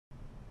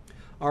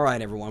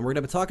Alright everyone, we're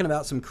going to be talking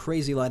about some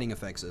crazy lighting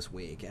effects this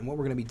week, and what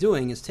we're going to be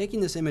doing is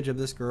taking this image of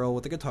this girl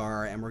with the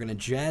guitar and we're going to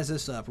jazz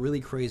this up really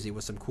crazy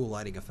with some cool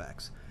lighting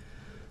effects.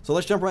 So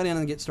let's jump right in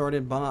and get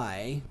started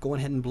by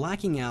going ahead and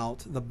blacking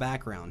out the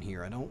background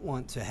here. I don't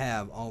want to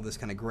have all this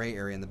kind of gray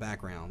area in the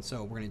background,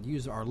 so we're going to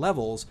use our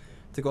levels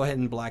to go ahead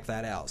and black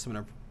that out. So I'm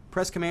going to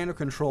press Command or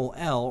Control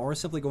L, or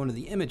simply go into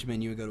the image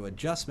menu and go to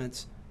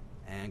Adjustments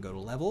and go to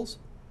Levels.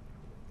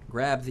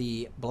 Grab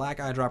the black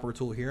eyedropper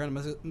tool here, and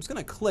I'm just going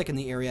to click in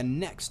the area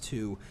next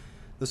to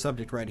the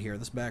subject right here,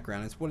 this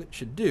background. It's what it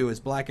should do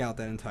is black out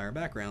that entire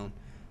background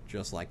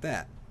just like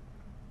that.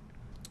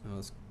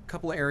 There's a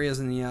couple of areas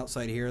in the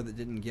outside here that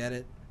didn't get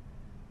it.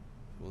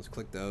 We'll just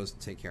click those to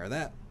take care of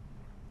that.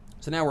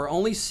 So now we're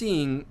only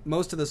seeing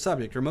most of the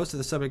subject, or most of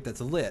the subject that's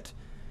lit,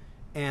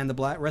 and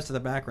the rest of the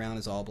background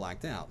is all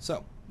blacked out.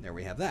 So there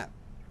we have that.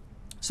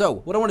 So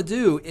what I want to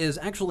do is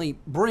actually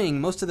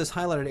bring most of this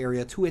highlighted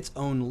area to its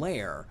own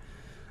layer.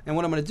 And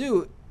what I'm going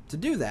to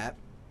do that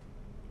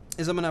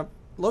is I'm going to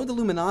load the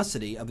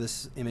luminosity of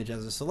this image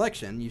as a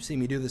selection. You've seen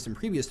me do this in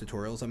previous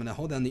tutorials. I'm going to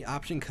hold down the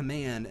Option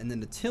Command and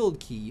then the tilde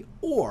key,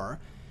 or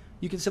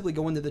you can simply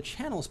go into the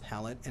Channels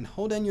palette and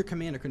hold down your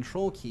Command or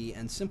Control key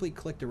and simply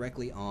click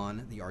directly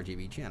on the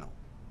RGB channel.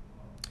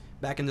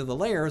 Back into the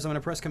layers, I'm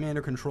going to press Command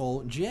or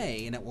Control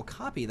J, and it will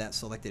copy that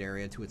selected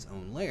area to its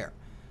own layer.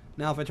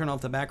 Now if I turn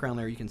off the background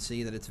layer, you can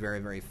see that it's very,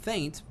 very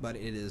faint, but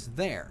it is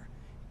there.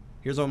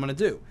 Here's what I'm going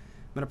to do.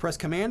 I'm going to press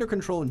Command or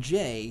Control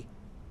J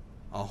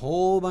a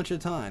whole bunch of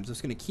times. I'm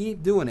just going to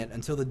keep doing it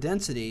until the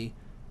density,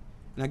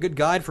 and a good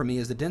guide for me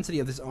is the density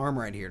of this arm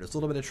right here. There's a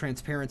little bit of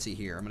transparency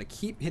here. I'm going to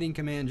keep hitting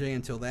Command J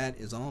until that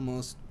is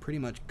almost pretty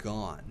much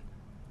gone.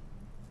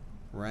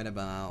 Right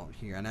about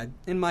here. And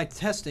in my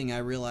testing, I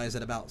realized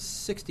that about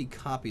 60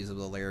 copies of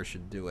the layer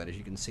should do it. As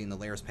you can see in the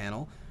Layers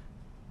panel,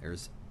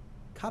 there's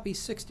copy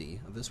 60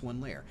 of this one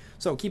layer.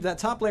 So keep that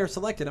top layer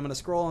selected. I'm going to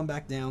scroll on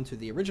back down to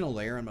the original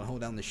layer. I'm going to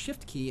hold down the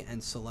Shift key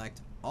and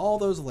select all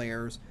those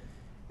layers,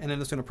 and then I'm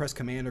just going to press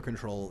Command or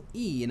Control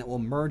E, and it will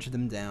merge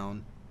them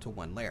down to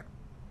one layer.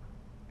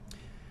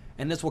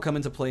 And this will come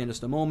into play in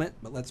just a moment,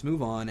 but let's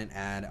move on and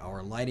add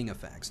our lighting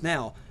effects.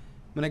 Now,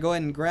 I'm going to go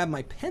ahead and grab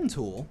my pen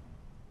tool,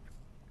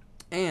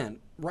 and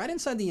right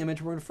inside the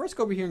image, we're going to first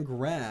go over here and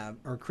grab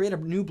or create a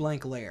new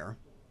blank layer.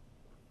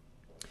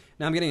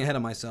 Now I'm getting ahead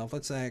of myself.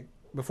 Let's say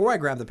before I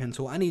grab the pen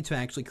tool, I need to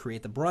actually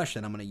create the brush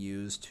that I'm going to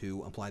use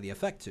to apply the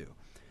effect to.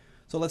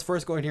 So let's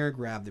first go in here and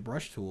grab the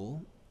brush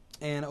tool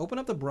and open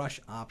up the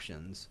brush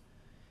options.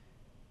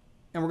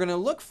 And we're going to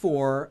look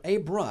for a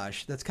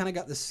brush that's kind of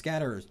got this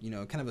scatter,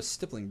 kind of a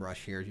stippling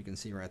brush here, as you can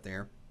see right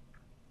there.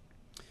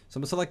 So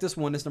I'm going to select this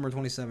one, this number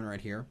 27 right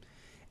here.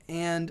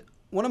 And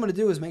what I'm going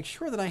to do is make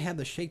sure that I have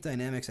the Shake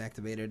Dynamics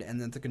activated and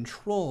that the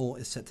control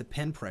is set to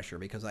pen pressure,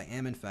 because I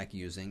am in fact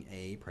using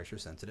a pressure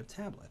sensitive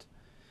tablet.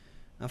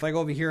 Now if I go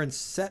over here and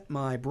set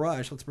my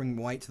brush, let's bring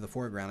white to the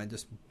foreground. I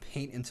just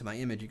paint into my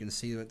image. You can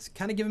see it's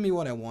kind of giving me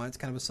what I want. It's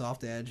kind of a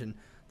soft edge, and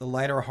the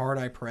lighter hard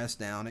I press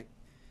down, it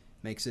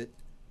makes it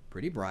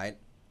pretty bright.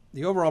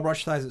 The overall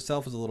brush size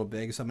itself is a little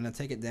big, so I'm going to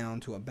take it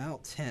down to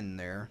about 10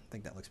 there. I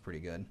think that looks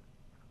pretty good.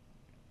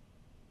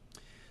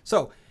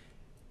 So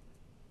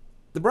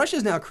the brush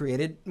is now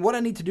created. What I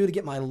need to do to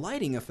get my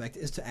lighting effect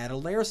is to add a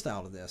layer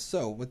style to this.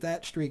 So with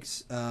that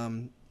streaks,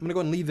 I'm going to go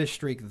and leave this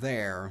streak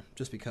there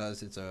just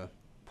because it's a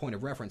point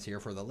of reference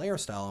here for the layer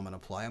style I'm going to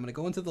apply. I'm going to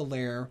go into the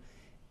layer,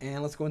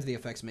 and let's go into the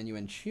effects menu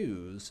and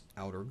choose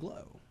Outer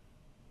Glow.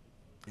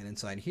 And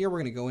inside here, we're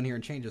going to go in here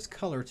and change this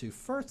color to,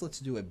 first let's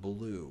do a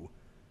blue.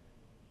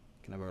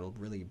 Kind of a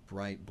really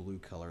bright blue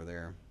color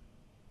there.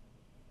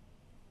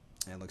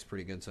 That looks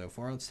pretty good so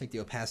far. Let's take the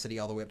opacity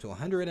all the way up to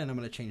 100, and I'm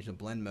going to change the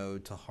blend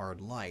mode to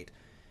hard light.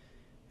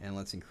 And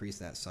let's increase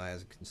that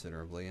size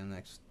considerably. And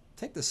next,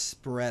 take the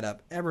spread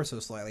up ever so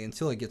slightly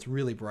until it gets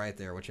really bright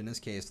there, which in this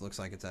case looks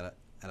like it's at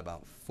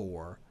about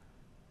 4.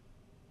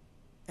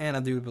 And I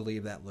do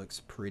believe that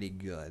looks pretty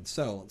good.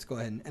 So let's go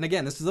ahead and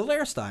again, this is a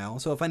layer style,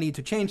 so if I need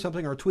to change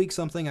something or tweak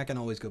something, I can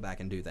always go back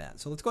and do that.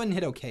 So let's go ahead and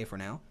hit OK for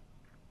now.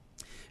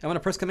 I'm going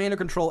to press Command or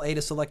Control A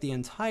to select the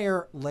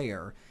entire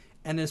layer,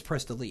 and then just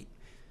press Delete.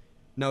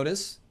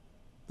 Notice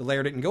the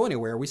layer didn't go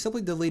anywhere. We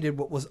simply deleted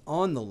what was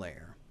on the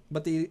layer,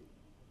 but the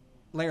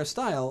layer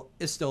style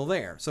is still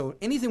there. So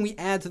anything we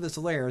add to this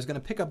layer is going to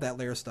pick up that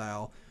layer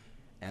style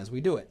as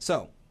we do it.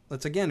 So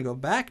let's again go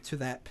back to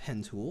that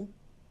pen tool,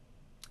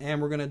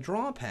 and we're going to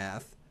draw a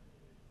path.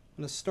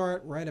 I'm going to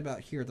start right about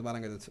here at the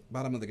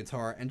bottom of the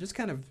guitar, and just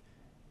kind of,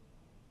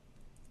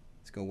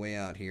 let's go way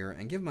out here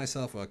and give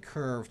myself a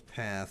curved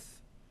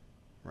path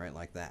right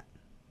like that.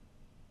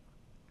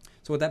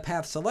 So with that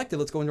path selected,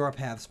 let's go into our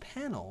Paths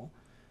panel,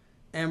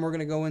 and we're going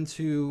to go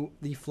into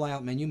the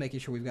flyout menu, making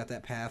sure we've got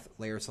that path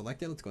layer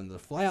selected. Let's go into the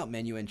flyout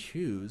menu and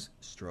choose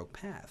Stroke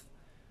Path.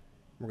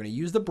 We're going to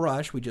use the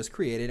brush we just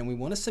created, and we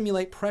want to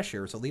simulate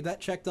pressure, so leave that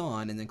checked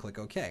on and then click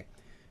OK.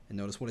 And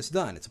notice what it's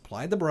done. It's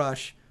applied the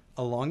brush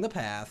along the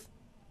path,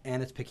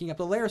 and it's picking up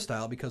the layer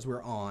style because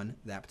we're on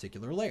that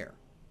particular layer.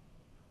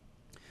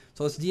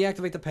 So let's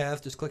deactivate the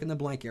path. Just click in the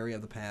blank area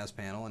of the paths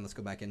panel, and let's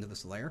go back into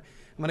this layer.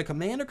 I'm going to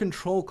Command or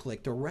Control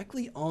click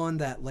directly on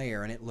that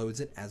layer, and it loads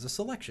it as a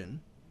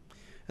selection.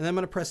 And then I'm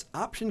going to press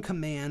Option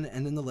Command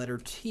and then the letter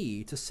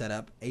T to set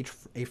up a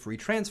free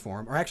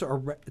transform, or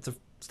actually, it's a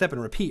step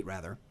and repeat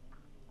rather.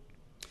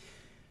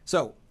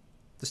 So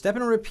the step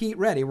and repeat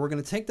ready, we're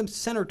going to take the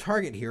center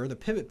target here, the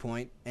pivot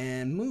point,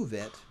 and move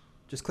it.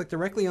 Just click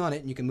directly on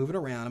it, and you can move it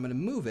around. I'm going to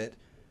move it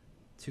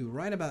to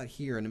right about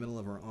here in the middle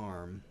of her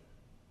arm.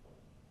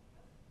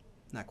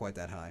 Not quite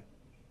that high.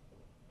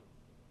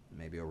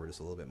 Maybe over just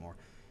a little bit more.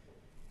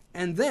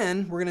 And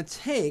then we're going to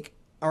take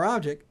our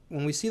object,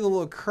 when we see the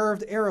little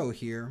curved arrow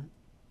here,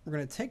 we're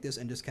going to take this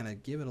and just kind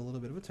of give it a little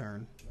bit of a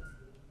turn.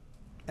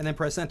 And then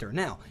press enter.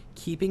 Now,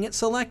 keeping it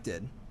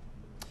selected,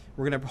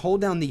 we're going to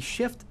hold down the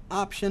Shift,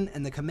 Option,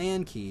 and the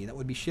Command key. That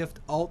would be Shift,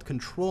 Alt,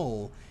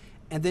 Control,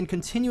 and then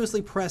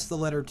continuously press the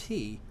letter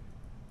T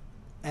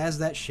as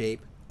that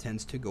shape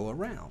tends to go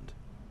around.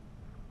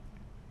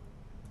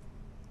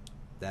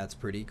 That's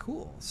pretty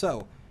cool.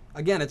 So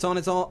again, it's all on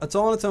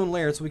its own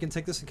layer, so we can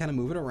take this and kind of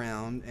move it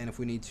around, and if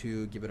we need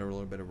to give it a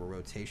little bit of a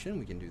rotation,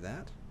 we can do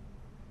that.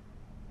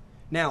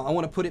 Now, I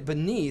want to put it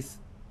beneath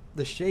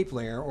the shape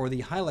layer or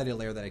the highlighted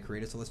layer that I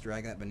created, so let's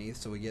drag that beneath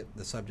so we get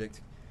the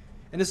subject.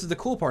 And this is the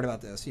cool part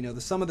about this. You know,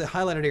 some of the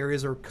highlighted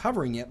areas are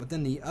covering it, but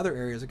then the other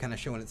areas are kind of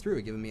showing it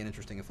through, giving me an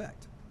interesting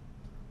effect.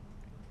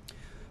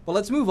 But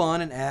let's move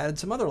on and add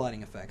some other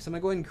lighting effects. I'm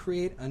going to go ahead and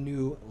create a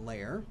new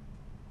layer.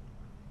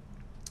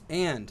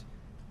 And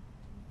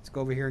let's go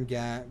over here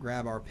and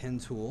grab our pen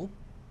tool.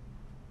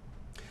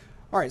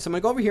 All right, so I'm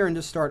going to go over here and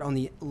just start on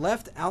the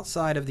left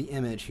outside of the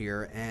image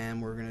here,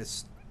 and we're going to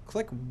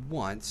click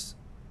once.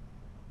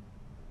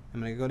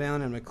 I'm going to go down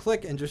and I'm going to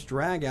click and just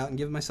drag out and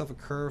give myself a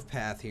curved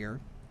path here.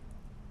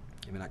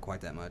 Maybe not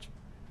quite that much.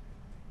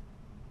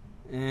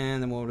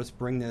 And then we'll just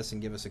bring this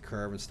and give us a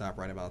curve and stop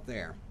right about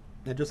there.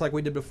 Now, just like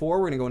we did before,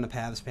 we're going to go into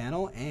Paths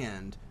panel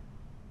and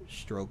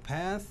Stroke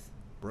Path,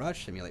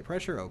 Brush, Simulate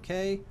Pressure,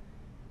 OK.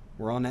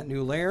 We're on that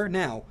new layer.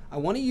 Now, I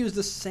want to use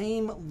the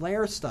same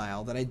layer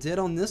style that I did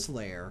on this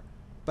layer,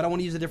 but I want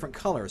to use a different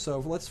color. So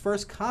let's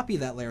first copy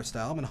that layer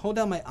style. I'm going to hold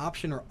down my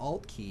Option or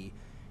Alt key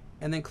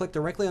and then click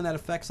directly on that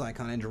effects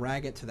icon and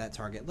drag it to that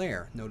target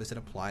layer. Notice it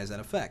applies that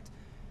effect.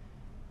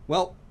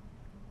 Well,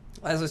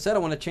 as I said, I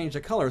want to change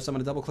the color, so I'm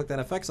going to double click that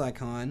effects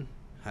icon,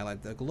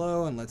 highlight the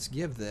glow, and let's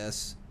give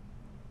this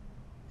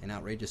an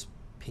outrageous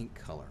pink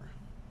color.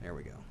 There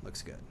we go.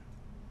 Looks good.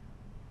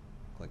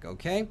 Click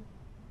OK.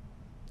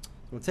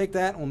 We'll take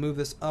that and we'll move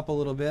this up a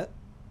little bit.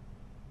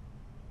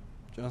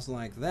 Just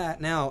like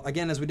that. Now,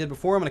 again, as we did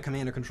before, I'm going to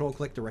Command or Control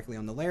click directly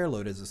on the layer,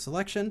 load as a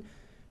selection.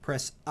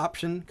 Press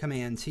Option,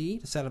 Command T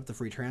to set up the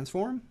free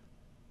transform.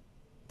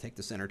 Take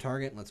the center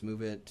target and let's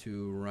move it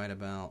to right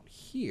about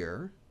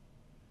here.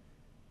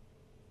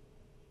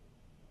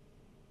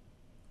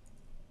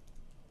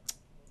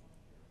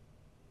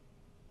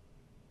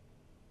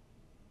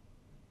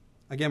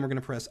 Again, we're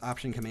going to press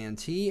Option Command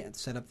T and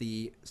set up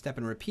the step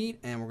and repeat,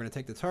 and we're going to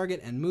take the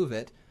target and move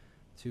it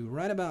to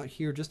right about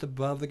here, just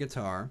above the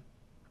guitar.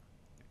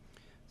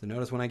 So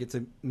notice when I get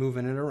to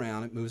moving it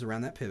around, it moves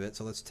around that pivot.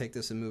 So let's take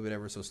this and move it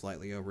ever so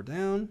slightly over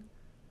down.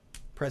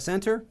 Press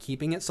Enter,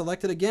 keeping it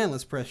selected again.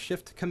 Let's press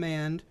Shift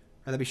Command,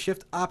 or that'd be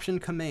Shift Option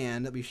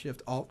Command, that'd be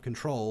Shift Alt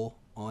Control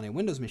on a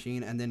Windows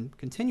machine, and then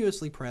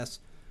continuously press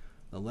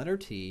the letter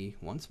T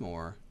once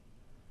more,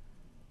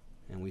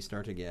 and we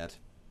start to get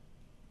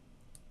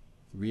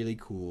really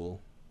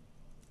cool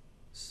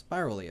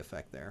spirally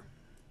effect there.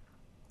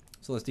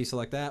 So let's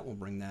deselect that. We'll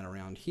bring that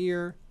around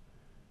here.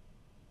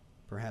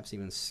 Perhaps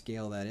even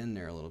scale that in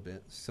there a little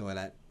bit so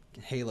that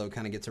halo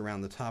kind of gets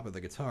around the top of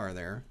the guitar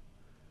there.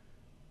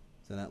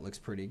 So that looks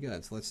pretty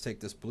good. So let's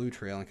take this blue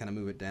trail and kind of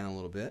move it down a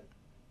little bit.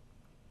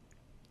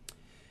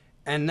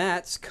 And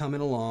that's coming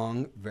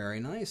along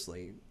very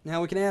nicely.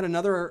 Now we can add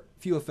another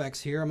few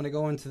effects here. I'm going to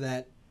go into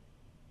that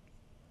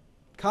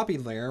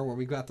copied layer where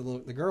we've got the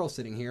girl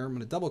sitting here. I'm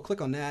going to double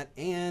click on that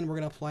and we're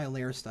going to apply a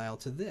layer style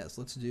to this.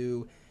 Let's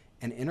do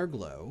an inner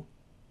glow,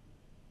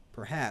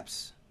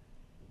 perhaps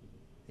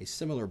a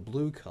similar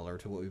blue color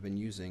to what we've been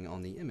using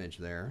on the image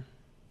there.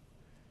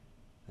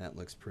 That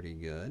looks pretty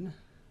good.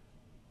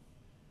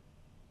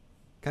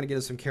 Kind of get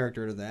us some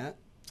character to that.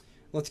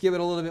 Let's give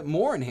it a little bit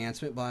more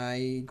enhancement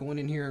by going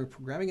in here and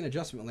grabbing an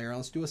adjustment layer.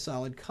 Let's do a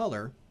solid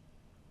color.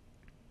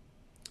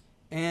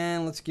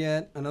 And let's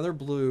get another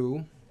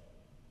blue.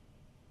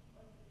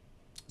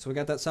 So we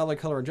got that solid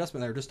color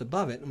adjustment there just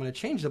above it. I'm going to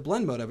change the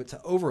blend mode of it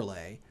to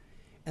overlay.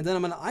 And then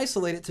I'm going to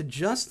isolate it to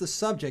just the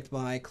subject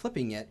by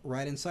clipping it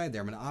right inside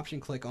there. I'm going to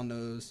option click on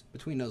those,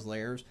 between those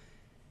layers,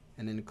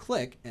 and then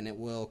click, and it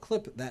will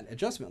clip that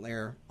adjustment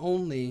layer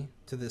only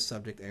to this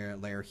subject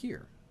layer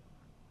here.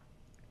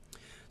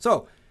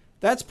 So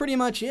that's pretty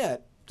much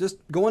it. Just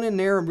going in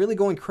there and really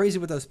going crazy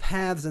with those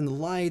paths and the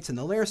lights and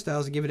the layer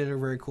styles and giving it a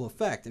very cool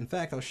effect. In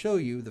fact, I'll show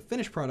you the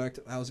finished product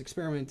I was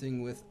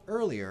experimenting with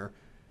earlier.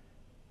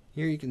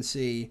 Here you can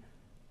see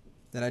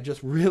that I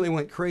just really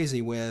went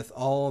crazy with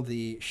all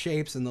the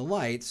shapes and the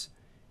lights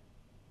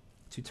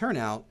to turn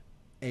out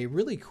a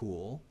really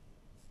cool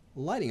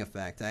lighting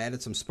effect. I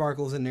added some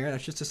sparkles in there.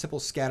 That's just a simple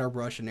scatter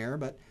brush in there,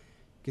 but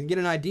you can get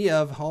an idea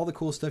of all the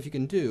cool stuff you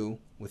can do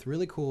with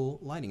really cool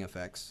lighting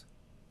effects